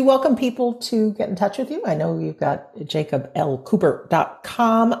 So do you welcome people to get in touch with you? I know you've got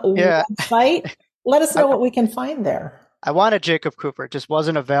jacoblcooper.com website. Let us know what we can find there. I wanted Jacob Cooper. It just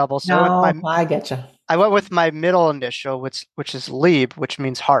wasn't available. So I get you. I went with my middle initial, which is Lieb, which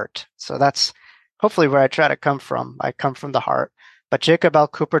means heart. So that's hopefully where I try to come from. I come from the heart. But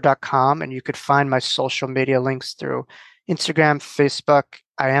jacoblcooper.com, and you could find my social media links through Instagram, Facebook.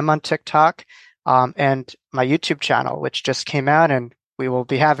 I am on TikTok, and my YouTube channel, which just came out, and we will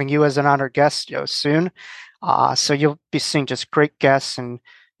be having you as an honored guest soon. So you'll be seeing just great guests and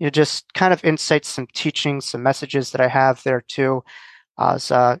just kind of insights, some teachings, some messages that I have there too.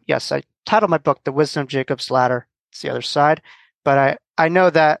 Yes, I titled my book "The Wisdom of Jacob's Ladder." It's the other side, but I know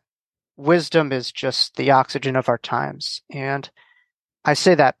that wisdom is just the oxygen of our times, and I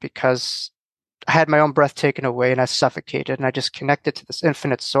say that because I had my own breath taken away and I suffocated, and I just connected to this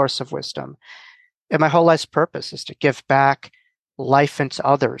infinite source of wisdom. And my whole life's purpose is to give back life into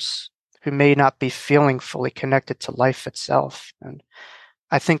others who may not be feeling fully connected to life itself. And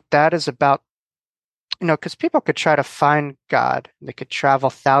I think that is about, because people could try to find God, they could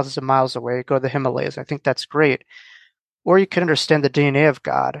travel thousands of miles away, go to the Himalayas. I think that's great. or you can understand the DNA of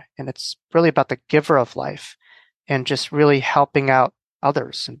God, and it's really about the giver of life and just really helping out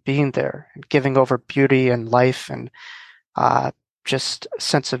others and being there and giving over beauty and life and uh, just a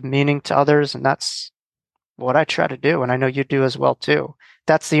sense of meaning to others. And that's what I try to do. And I know you do as well too.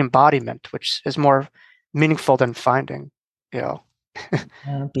 That's the embodiment, which is more meaningful than finding, you know.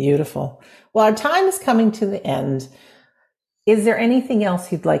 Beautiful. Well, our time is coming to the end. Is there anything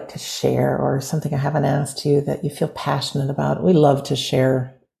else you'd like to share or something I haven't asked you that you feel passionate about? We love to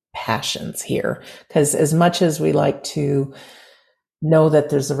share passions here because as much as we like to know that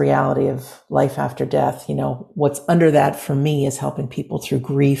there's a reality of life after death, what's under that for me is helping people through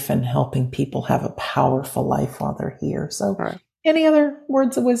grief and helping people have a powerful life while they're here. So All right. any other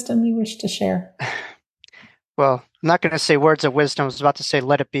words of wisdom you wish to share? Well, I'm not going to say words of wisdom. I was about to say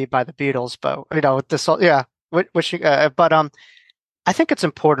 "Let It Be" by the Beatles, but this, yeah. But I think it's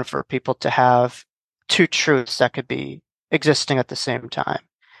important for people to have two truths that could be existing at the same time.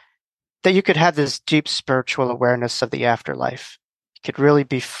 That you could have this deep spiritual awareness of the afterlife. You could really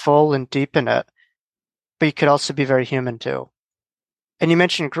be full and deep in it, but you could also be very human too. And you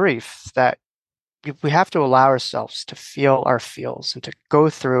mentioned grief, that we have to allow ourselves to feel our feels and to go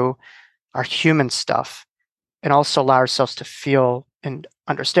through our human stuff and also allow ourselves to feel and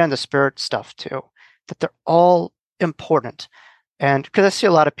understand the spirit stuff too, that they're all important. And because I see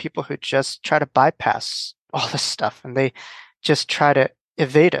a lot of people who just try to bypass all this stuff and they just try to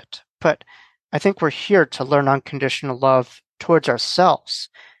evade it. But I think we're here to learn unconditional love towards ourselves,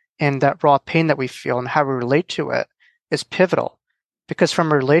 and that raw pain that we feel and how we relate to it is pivotal, because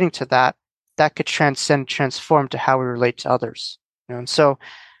from relating to that, that could transcend, transform to how we relate to others. And so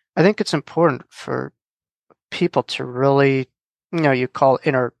I think it's important for people to really, you call it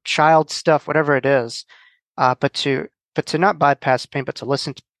inner child stuff, whatever it is, but to not bypass pain, but to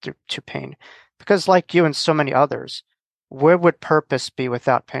listen to pain, because like you and so many others, where would purpose be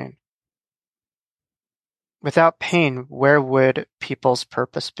without pain? Without pain, where would people's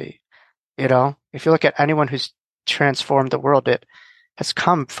purpose be? If you look at anyone who's transformed the world, it has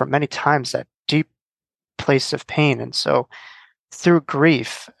come from many times that deep place of pain. And so through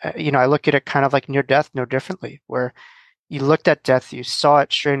grief, I look at it kind of like near death, no differently, where you looked at death, you saw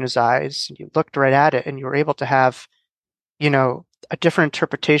it straight in his eyes, and you looked right at it, and you were able to have, a different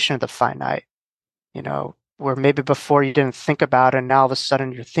interpretation of the finite, where maybe before you didn't think about it, and now all of a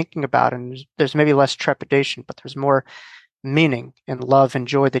sudden you're thinking about it, and there's maybe less trepidation, but there's more meaning and love and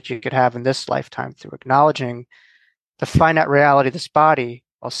joy that you could have in this lifetime through acknowledging the finite reality of this body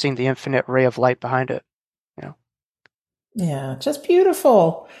while seeing the infinite ray of light behind it. Yeah, just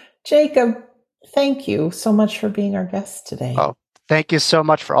beautiful. Jacob, thank you so much for being our guest today. Oh, thank you so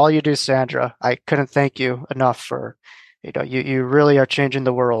much for all you do, Sandra. I couldn't thank you enough for, you really are changing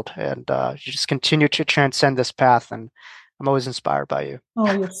the world, and you just continue to transcend this path, and I'm always inspired by you.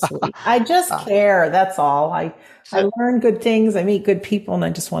 Oh, you're sweet. I just care. That's all. I learn good things. I meet good people, and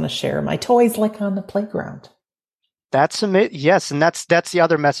I just want to share my toys like on the playground. That's amazing. Yes, and that's the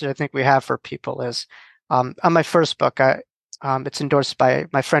other message I think we have for people is on my first book, it's endorsed by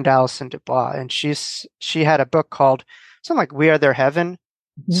my friend Alison Dubois, and she had a book called something like "We Are Their Heaven."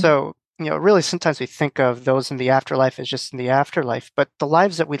 Mm-hmm. So really, sometimes we think of those in the afterlife as just in the afterlife, but the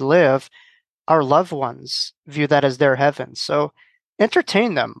lives that we live, our loved ones view that as their heaven. So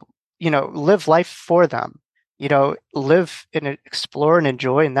entertain them, live life for them, live and explore and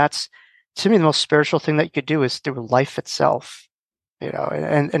enjoy, and that's, to me, the most spiritual thing that you could do is through life itself,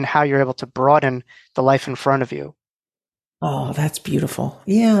 and how you're able to broaden the life in front of you. Oh, that's beautiful.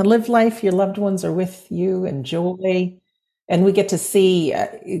 Yeah, live life. Your loved ones are with you. Enjoy. And we get to see,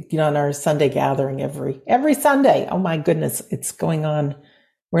 on our Sunday gathering every Sunday. Oh my goodness, it's going on.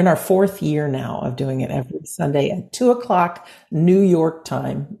 We're in our 4th year now of doing it every Sunday at 2:00 New York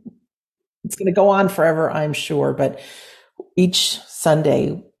time. It's going to go on forever, I'm sure, but each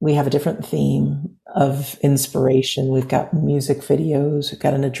Sunday we have a different theme of inspiration. We've got music videos, we've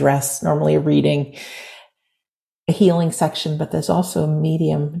got an address, normally a reading, a healing section, but there's also a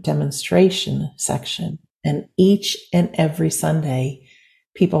medium demonstration section. And each and every Sunday,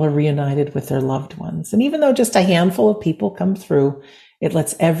 people are reunited with their loved ones. And even though just a handful of people come through, it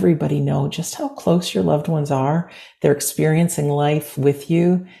lets everybody know just how close your loved ones are. They're experiencing life with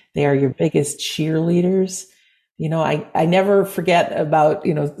you. They are your biggest cheerleaders. I never forget about,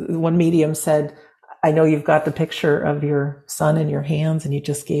 one medium said, I know you've got the picture of your son in your hands and you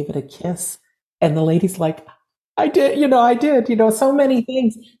just gave it a kiss. And the lady's like, I did, I did, so many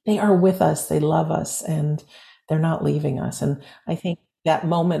things. They are with us. They love us and they're not leaving us. And I think that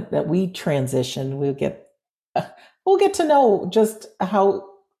moment that we transition, we'll get to know just how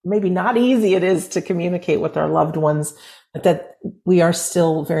maybe not easy it is to communicate with our loved ones, but that we are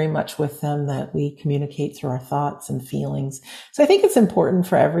still very much with them, that we communicate through our thoughts and feelings. So I think it's important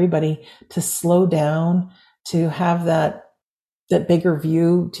for everybody to slow down, to have that bigger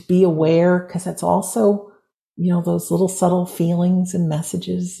view, to be aware, because it's also, those little subtle feelings and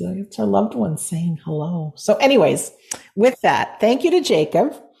messages. It's our loved ones saying hello. So anyways, with that, thank you to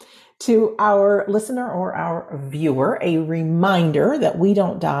Jacob. To our listener or our viewer, a reminder that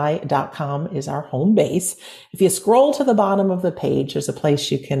WeDon'tDie.com is our home base. If you scroll to the bottom of the page, there's a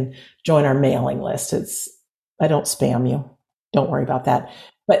place you can join our mailing list. I don't spam you. Don't worry about that.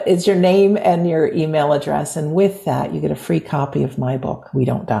 But it's your name and your email address. And with that, you get a free copy of my book, We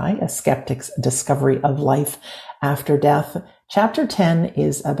Don't Die, A Skeptic's Discovery of Life After Death. Chapter 10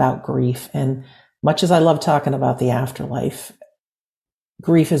 is about grief. And much as I love talking about the afterlife,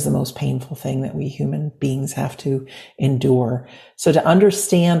 grief is the most painful thing that we human beings have to endure. So to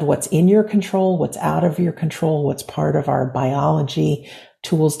understand what's in your control, what's out of your control, what's part of our biology,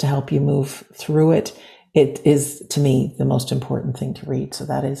 tools to help you move through it, it is, to me, the most important thing to read. So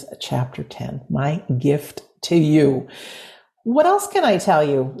that is chapter 10, my gift to you. What else can I tell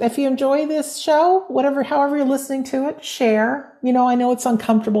you? If you enjoy this show, however you're listening to it, share. I know it's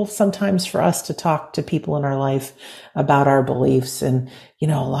uncomfortable sometimes for us to talk to people in our life about our beliefs. And, a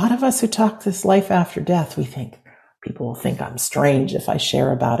lot of us who talk this life after death, we think people will think I'm strange if I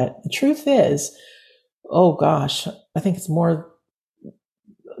share about it. The truth is, oh gosh, I think it's not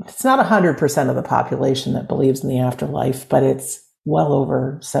 100% of the population that believes in the afterlife, but it's well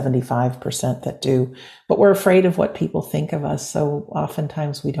over 75% that do. But we're afraid of what people think of us. So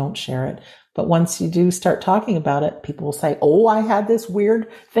oftentimes we don't share it. But once you do start talking about it, people will say, oh, I had this weird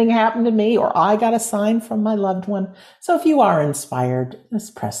thing happen to me, or I got a sign from my loved one. So if you are inspired,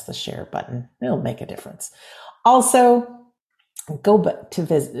 just press the share button. It'll make a difference. Also, go to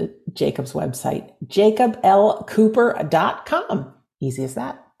visit Jacob's website, jacoblcooper.com. Easy as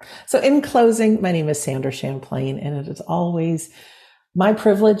that. So in closing, my name is Sandra Champlain, and it is always my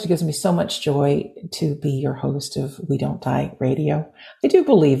privilege. It gives me so much joy to be your host of We Don't Die Radio. I do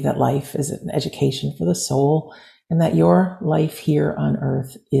believe that life is an education for the soul, and that your life here on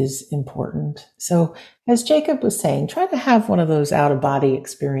earth is important. So as Jacob was saying, try to have one of those out-of-body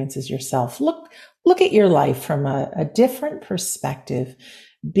experiences yourself. Look at your life from a different perspective.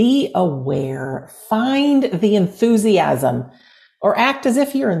 Be aware. Find the enthusiasm, or act as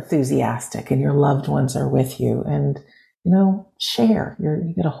if you're enthusiastic and your loved ones are with you, and, share.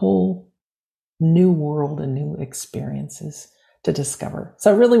 You get a whole new world and new experiences to discover.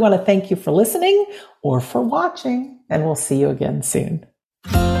 So I really want to thank you for listening or for watching, and we'll see you again soon.